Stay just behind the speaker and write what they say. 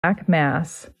Black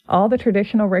Mass, all the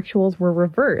traditional rituals were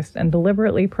reversed and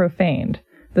deliberately profaned.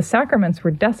 The sacraments were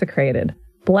desecrated.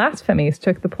 Blasphemies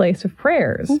took the place of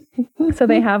prayers. So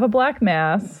they have a Black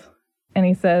Mass, and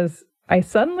he says, I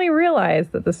suddenly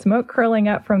realized that the smoke curling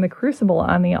up from the crucible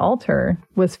on the altar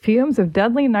was fumes of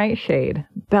deadly nightshade,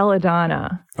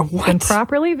 belladonna. What? When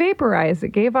properly vaporized, it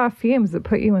gave off fumes that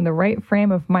put you in the right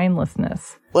frame of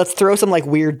mindlessness. Let's throw some like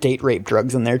weird date rape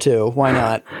drugs in there too. Why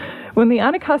not? When the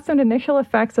unaccustomed initial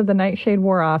effects of the nightshade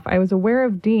wore off, I was aware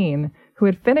of Dean, who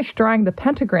had finished drawing the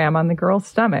pentagram on the girl's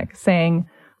stomach, saying,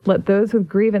 Let those with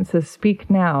grievances speak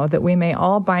now, that we may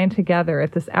all bind together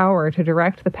at this hour to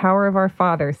direct the power of our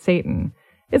father, Satan.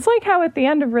 It's like how at the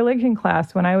end of religion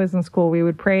class when I was in school, we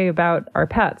would pray about our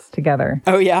pets together.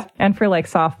 Oh, yeah? And for like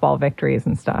softball victories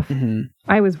and stuff. Mm-hmm.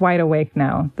 I was wide awake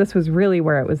now. This was really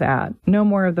where it was at. No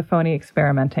more of the phony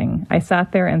experimenting. I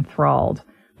sat there enthralled,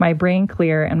 my brain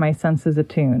clear and my senses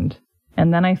attuned.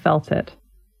 And then I felt it.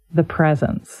 The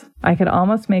presence. I could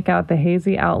almost make out the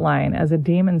hazy outline as a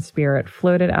demon spirit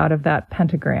floated out of that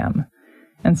pentagram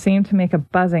and seemed to make a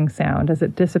buzzing sound as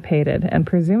it dissipated and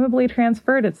presumably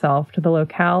transferred itself to the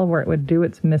locale where it would do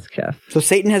its mischief. So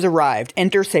Satan has arrived.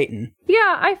 Enter Satan.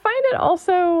 Yeah, I find it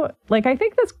also, like, I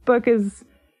think this book is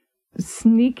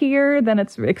sneakier than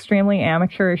its extremely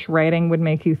amateurish writing would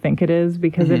make you think it is,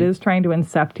 because it is trying to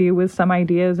incept you with some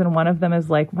ideas, and one of them is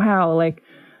like, wow, like,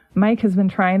 Mike has been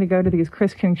trying to go to these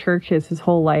Christian churches his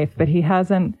whole life, but he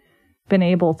hasn't been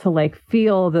able to, like,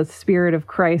 feel the spirit of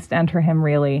Christ enter him,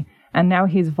 really. And now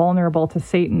he's vulnerable to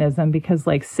Satanism because,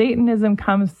 like, Satanism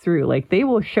comes through. Like, they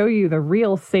will show you the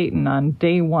real Satan on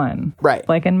day one. Right.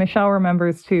 Like, and Michelle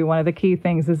remembers, too, one of the key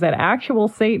things is that actual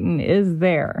Satan is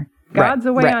there. God's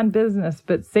away on business,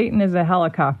 but Satan is a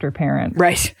helicopter parent.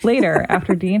 Right. Later,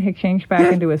 after Dean had changed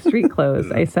back into his street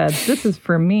clothes, I said, this is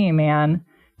for me, man.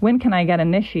 When can I get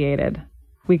initiated?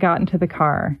 We got into the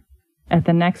car. At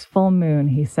the next full moon,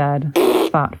 he said,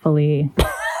 thoughtfully.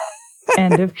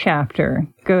 End of chapter.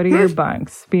 Go to your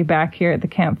bunks. Be back here at the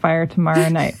campfire tomorrow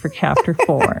night for chapter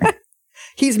 4.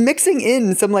 He's mixing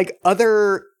in some, like,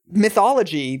 other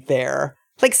mythology there.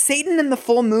 Like, Satan and the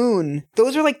full moon,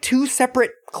 those are, like, two separate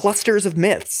clusters of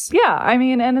myths. Yeah, I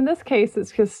mean, and in this case,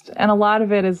 it's just, and a lot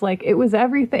of it is, like, it was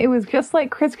everything, it was just like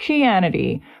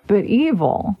Christianity, but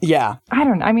evil. Yeah.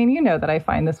 I mean, you know that I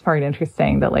find this part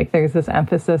interesting, that, like, there's this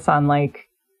emphasis on, like,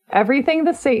 everything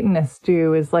the Satanists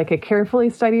do is, like, a carefully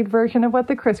studied version of what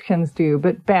the Christians do,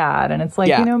 but bad. And it's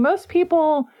like, you know, most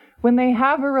people, when they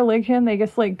have a religion, they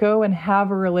just, like, go and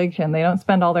have a religion. They don't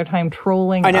spend all their time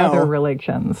trolling other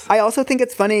religions. I also think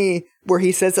it's funny where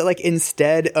he says that, like,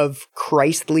 instead of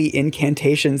Christly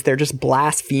incantations, they're just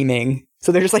blaspheming.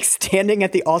 So they're just, like, standing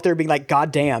at the altar being like,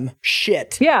 God damn,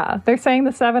 shit. Yeah, they're saying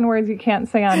the 7 words you can't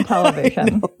say on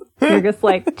television. You're just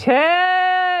like,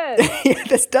 Ted! Yeah,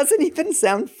 this doesn't even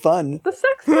sound fun. The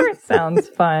sex part sounds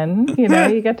fun. You know,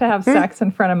 you get to have sex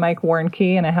in front of Mike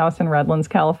Warnke in a house in Redlands,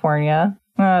 California.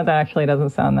 That actually doesn't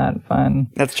sound that fun.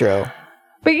 That's true.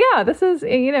 But yeah, this is,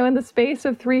 you know, in the space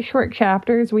of 3 short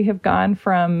chapters, we have gone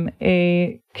from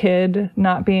a kid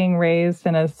not being raised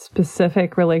in a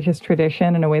specific religious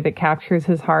tradition in a way that captures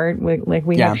his heart. Like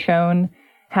we have shown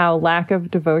how lack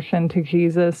of devotion to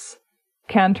Jesus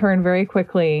can turn very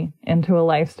quickly into a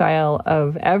lifestyle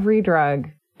of every drug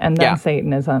and then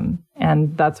Satanism.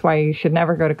 And that's why you should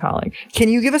never go to college. Can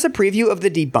you give us a preview of the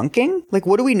debunking? Like,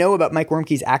 what do we know about Mike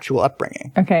Warnke's actual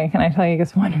upbringing? Okay, can I tell you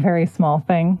just one very small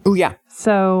thing? Oh, yeah.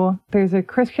 So there's a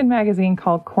Christian magazine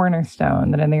called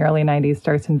Cornerstone that in the early 90s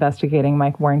starts investigating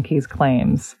Mike Warnke's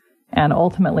claims and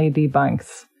ultimately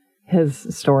debunks his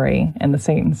story in the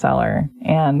Satan Cellar.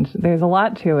 And there's a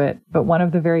lot to it, but one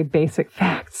of the very basic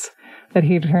facts that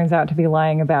he turns out to be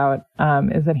lying about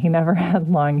is that he never had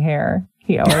long hair.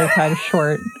 He always had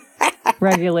short,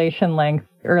 regulation length,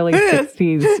 early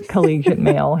 60s collegiate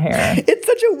male hair. It's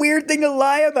such a weird thing to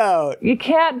lie about. You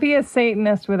can't be a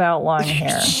Satanist without long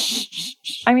hair.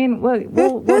 I mean,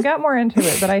 we'll get more into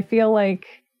it, but I feel like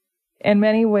in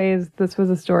many ways this was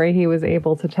a story he was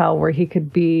able to tell where he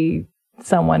could be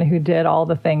someone who did all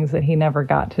the things that he never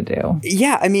got to do.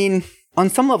 Yeah, I mean, on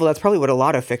some level, that's probably what a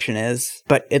lot of fiction is,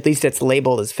 but at least it's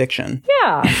labeled as fiction.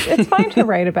 Yeah, it's fine to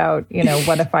write about, you know,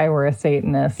 what if I were a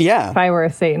Satanist? Yeah. If I were a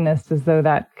Satanist, as though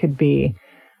that could be,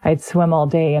 I'd swim all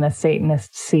day in a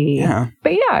Satanist sea. Yeah.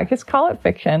 But yeah, just call it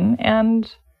fiction.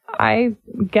 And I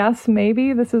guess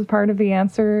maybe this is part of the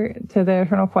answer to the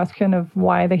eternal question of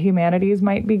why the humanities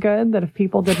might be good, that if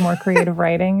people did more creative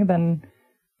writing, then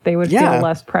they would feel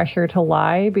less pressure to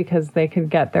lie because they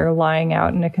could get their lying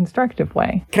out in a constructive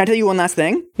way. Can I tell you one last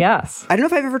thing? Yes. I don't know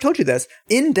if I've ever told you this.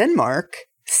 In Denmark,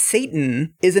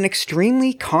 Satan is an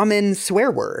extremely common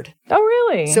swear word. Oh,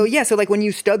 really? So yeah, so like when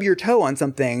you stub your toe on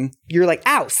something, you're like,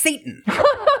 ow, Satan.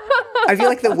 I feel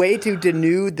like the way to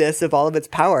denude this of all of its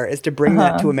power is to bring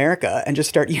that to America and just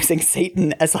start using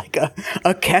Satan as like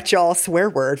a catch-all swear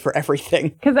word for everything.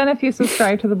 Because then if you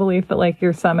subscribe to the belief that like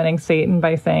you're summoning Satan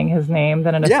by saying his name,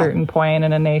 then at a certain point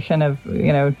in a nation of,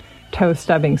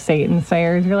 toe-stubbing Satan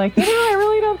sayers, you're like, I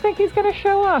really don't think he's going to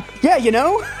show up. Yeah,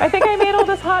 I think I made all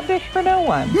this hot dish for no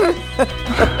one.